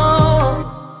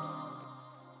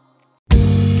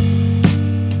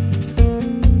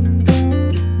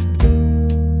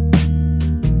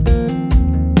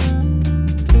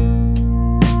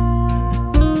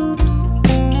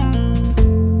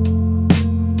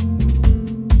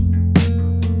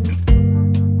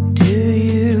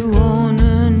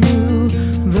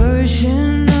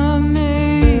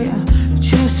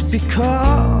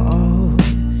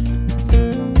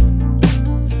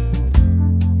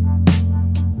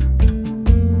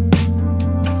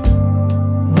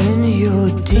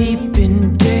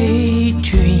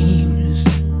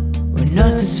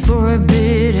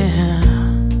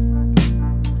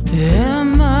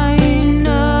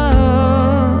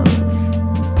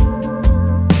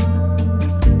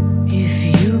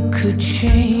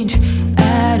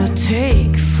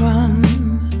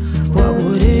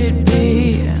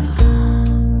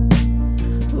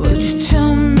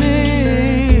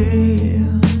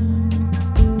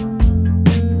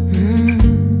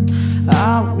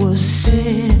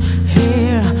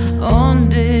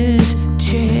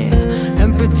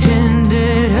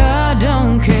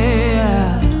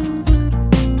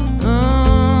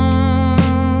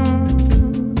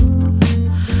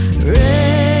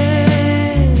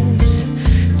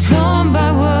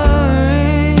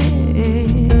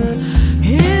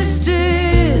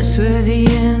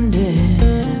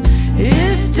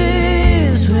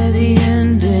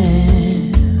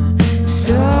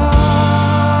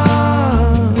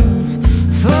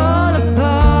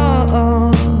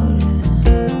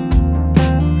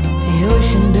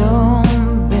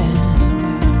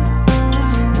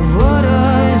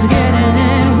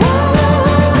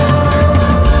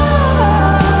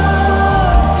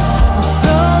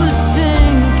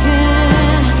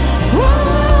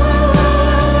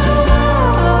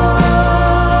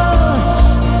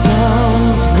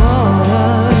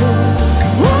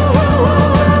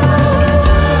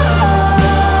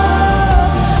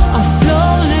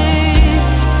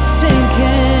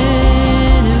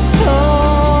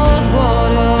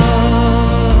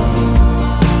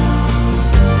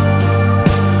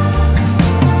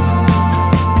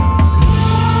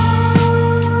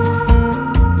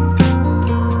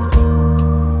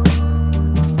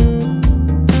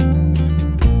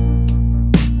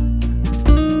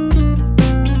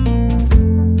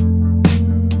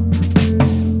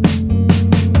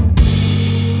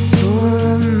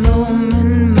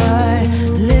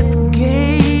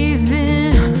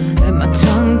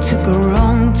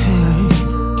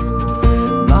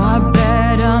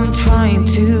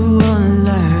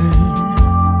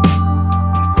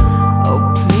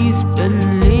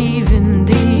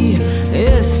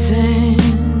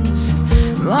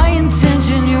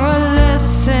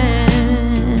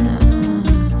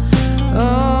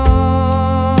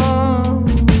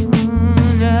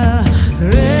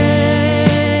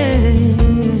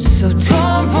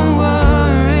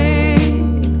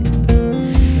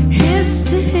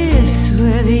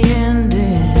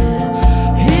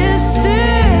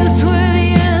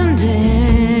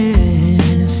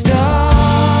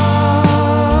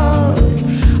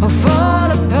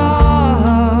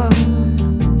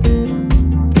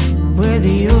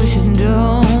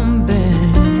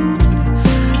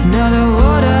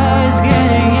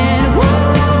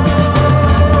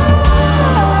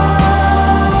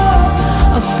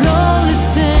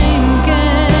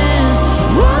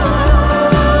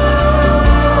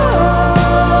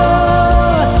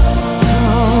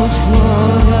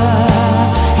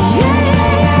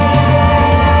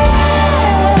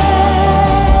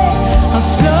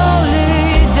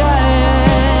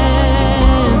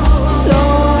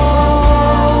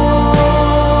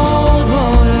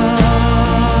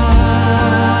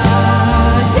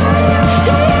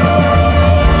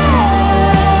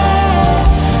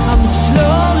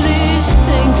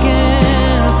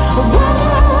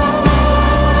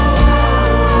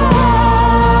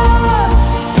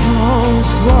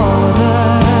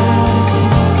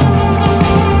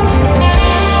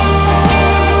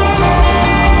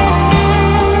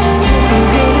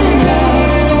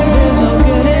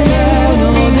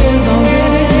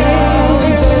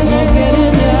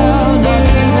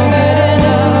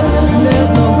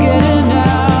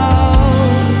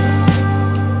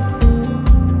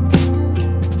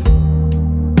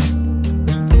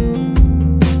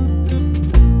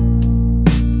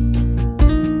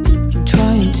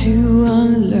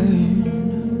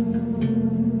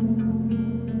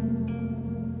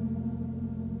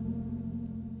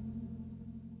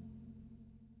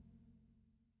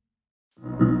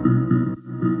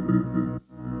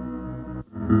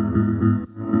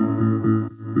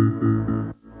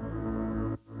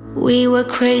We were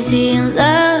crazy in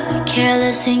love,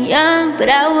 careless and young, but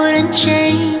I wouldn't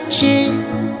change it.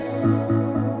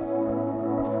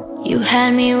 You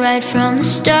had me right from the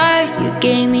start, you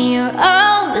gave me your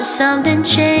all, but something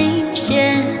changed,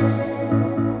 yeah.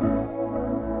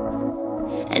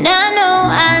 And I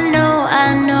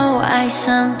know I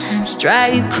sometimes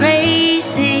drive you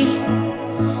crazy.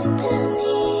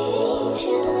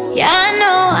 Yeah, I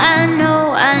know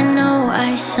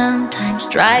I sometimes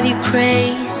drive you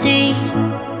crazy.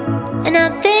 And I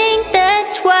think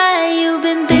that's why you've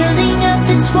been building up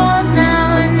this wall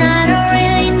now, and I don't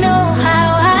really know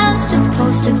how I'm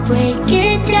supposed to break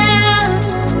it down.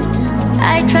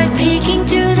 I tried peeking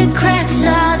through the cracks,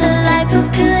 saw the light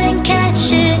but couldn't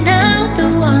catch it. Now the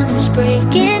one is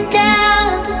breaking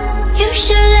down. You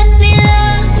should let me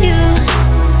love you,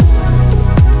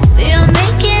 but you're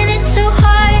making it so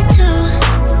hard to.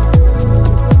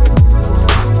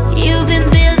 You've been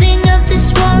building up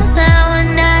this wall now,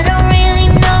 and I don't really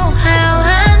know how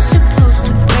I'm supposed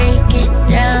to break it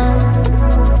down.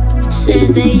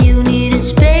 Said that you needed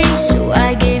space, so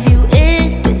I gave you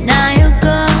it, but now you're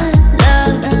gone,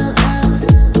 love.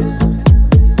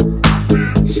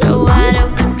 So out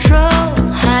of control,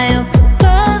 high up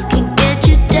above, can't get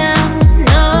you down,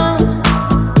 no.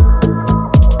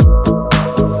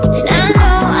 And I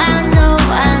know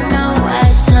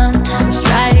I sometimes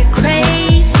drive you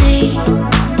crazy.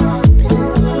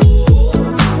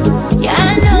 Yeah,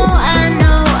 I know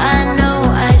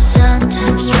I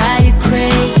sometimes drive you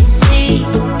crazy.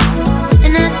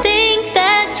 And I think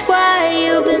that's why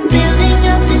you've been building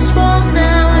up this wall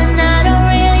now, and I don't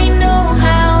really know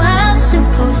how I'm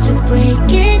supposed to break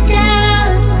it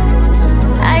down.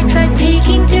 I tried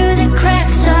peeking through the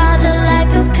cracks, saw the light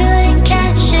but couldn't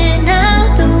catch it.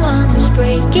 Now the one who's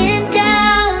breaking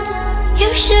down.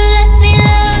 You should let me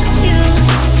love you,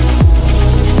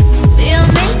 but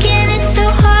you're making it so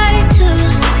hard to.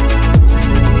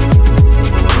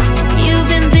 You've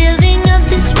been building up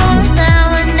this wall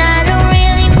now, and I don't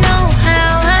really know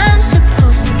how I'm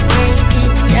supposed to break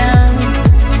it down.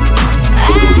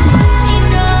 I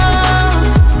know,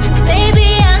 baby,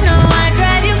 I know I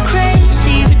drive you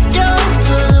crazy, but don't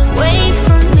pull away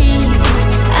from me.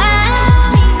 I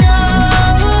know,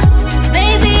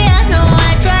 baby, I know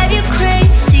I drive you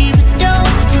crazy, but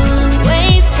don't pull away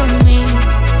from me.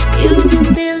 You've been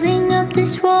building up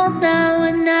this wall now,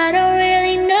 and I don't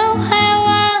really know how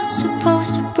I'm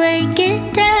supposed to break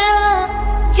it down.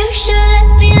 You should let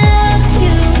me love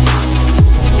you,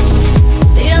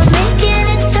 but you're making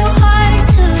it so hard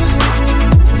to.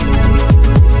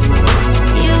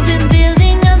 You've been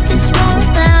building up this wall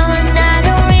now, and I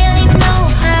don't really know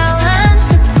how I'm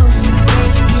supposed to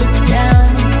break it down.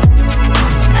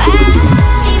 I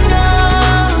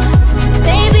know,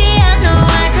 baby, I know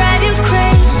I drive you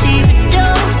crazy, but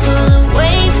don't pull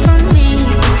away from me.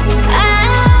 I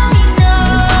know,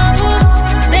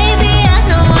 baby, I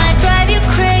know I drive you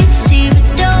crazy, but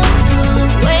don't pull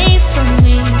away from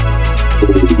me.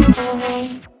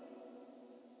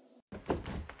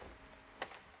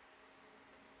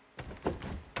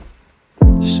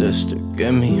 Sister,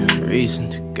 give me a reason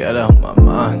to get out my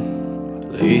mind,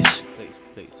 please.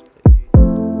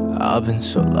 I've been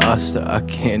so lost that I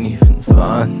can't even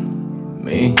find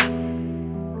me.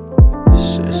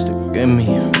 Sister, give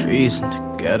me a reason to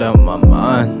get out my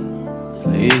mind,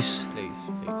 please.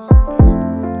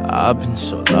 I've been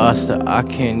so lost that I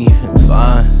can't even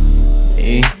find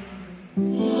me.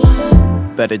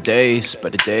 Better days,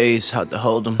 hard to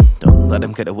hold 'em. Don't let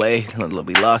 'em get away, they'll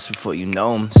be lost before you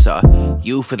know 'em. Saw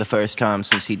you for the first time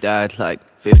since he died, like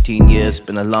 15 years,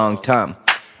 been a long time.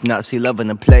 Not see love in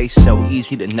a place, so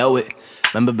easy to know it.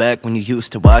 Remember back when you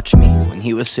used to watch me, when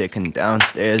he was sick and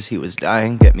downstairs he was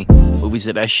dying. Get me movies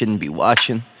that I shouldn't be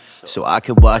watching, so I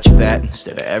could watch that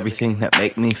instead of everything that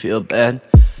make me feel bad.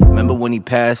 Remember when he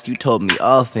passed, you told me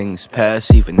all things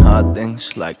pass, even hard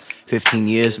things. Like 15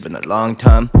 years, been a long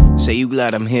time. Say you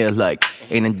glad I'm here, like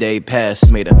ain't a day past.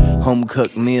 Made a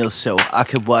home-cooked meal so I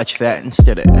could watch that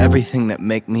instead of everything that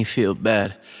make me feel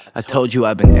bad. I told you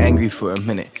I've been angry for a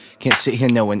minute. Can't sit here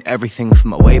knowing everything from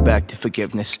my way back to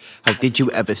forgiveness. How did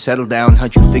you ever settle down?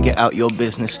 How'd you figure out your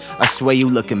business? I swear you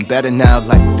looking better now,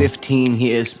 like 15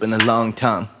 years, been a long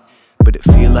time. But it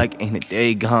feel like ain't a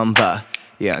day gone by.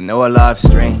 Yeah, I know our lives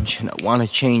strange, and I wanna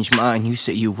change mine. You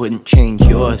say you wouldn't change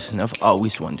yours, and I've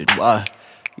always wondered why.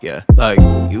 Yeah, like,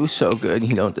 you so good,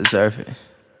 you don't deserve it.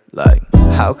 Like,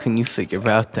 how can you figure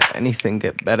out that anything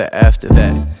get better after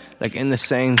that? Like in the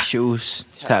same shoes,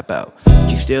 tap out, but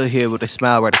you still here with a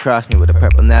smile right across me with a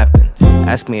purple napkin.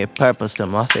 Ask me if purple's still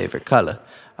my favorite color.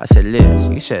 I said Liz,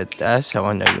 you said that's how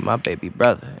I know you're my baby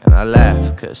brother. And I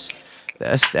laugh, cause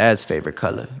That's Dad's favorite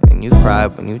color. And you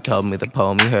cried when you told me the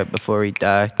poem he heard before he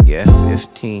died. Yeah,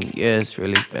 15 years,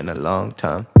 really been a long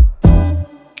time.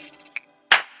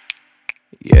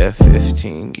 Yeah,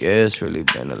 15 years, really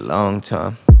been a long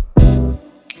time.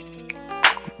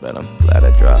 But I'm glad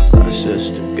I dropped my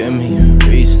sister. Give me a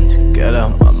reason to get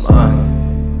out my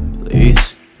mind.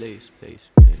 Please, please, please,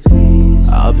 please.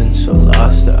 I've been so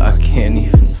lost that I can't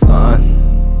even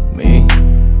find me.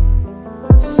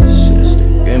 Sister,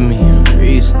 give me a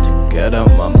reason to get out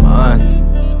my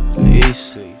mind.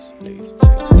 Please, please, please,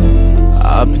 please.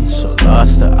 I've been so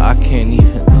lost that I can't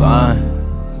even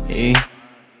find me.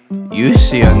 You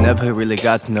see, I never really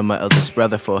got to know my eldest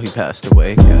brother before he passed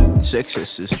away. Got 6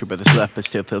 sisters, 2 brothers left, but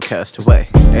still feel cast away.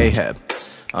 Ahab,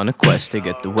 on a quest to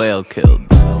get the whale killed.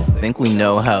 Think we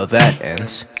know how that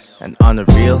ends. And on the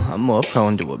real, I'm more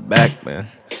prone to a back, man.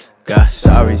 Got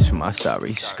sorries for my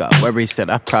sorries. Got worries that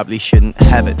I probably shouldn't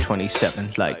have at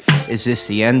 27. Like, is this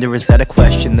the end or is that a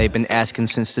question they've been asking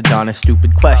since the dawn of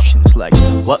stupid questions? Like,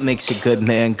 what makes a good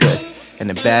man good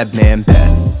and a bad man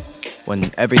bad?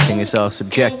 When everything is all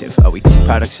subjective, are we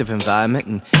products of environment?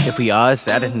 And if we are, is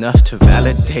that enough to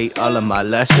validate all of my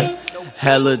lesser?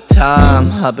 Hella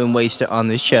time I've been wasted on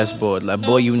this chessboard. Like,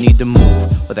 boy, you need to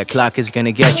move, or that clock is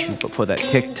gonna get you before that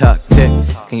tick-tock tick.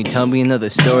 Can you tell me another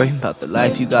story about the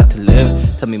life you got to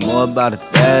live? Tell me more about it,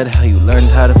 Dad, how you learned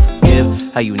how to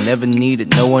forgive, how you never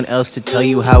needed no one else to tell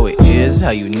you how it is, how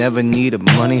you never needed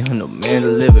money or no man to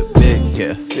live it big.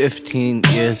 Yeah, 15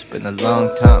 years, been a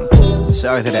long time.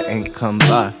 Sorry that I ain't come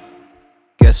by.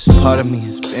 Guess part of me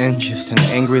has been just an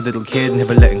angry little kid,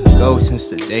 never letting go since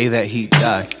the day that he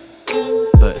died.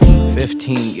 But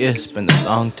 15 years been a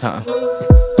long time.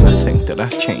 I think that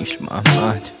I've changed my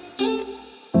mind.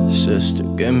 Sister,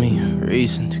 give me a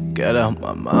reason to get out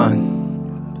my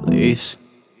mind, please.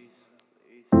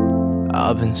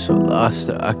 I've been so lost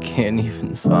that I can't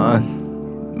even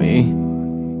find me.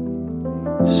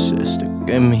 Sister,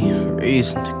 give me a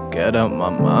reason to get out my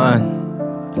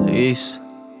mind, please.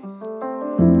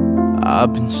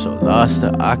 I've been so lost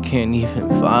that I can't even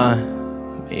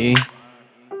find me.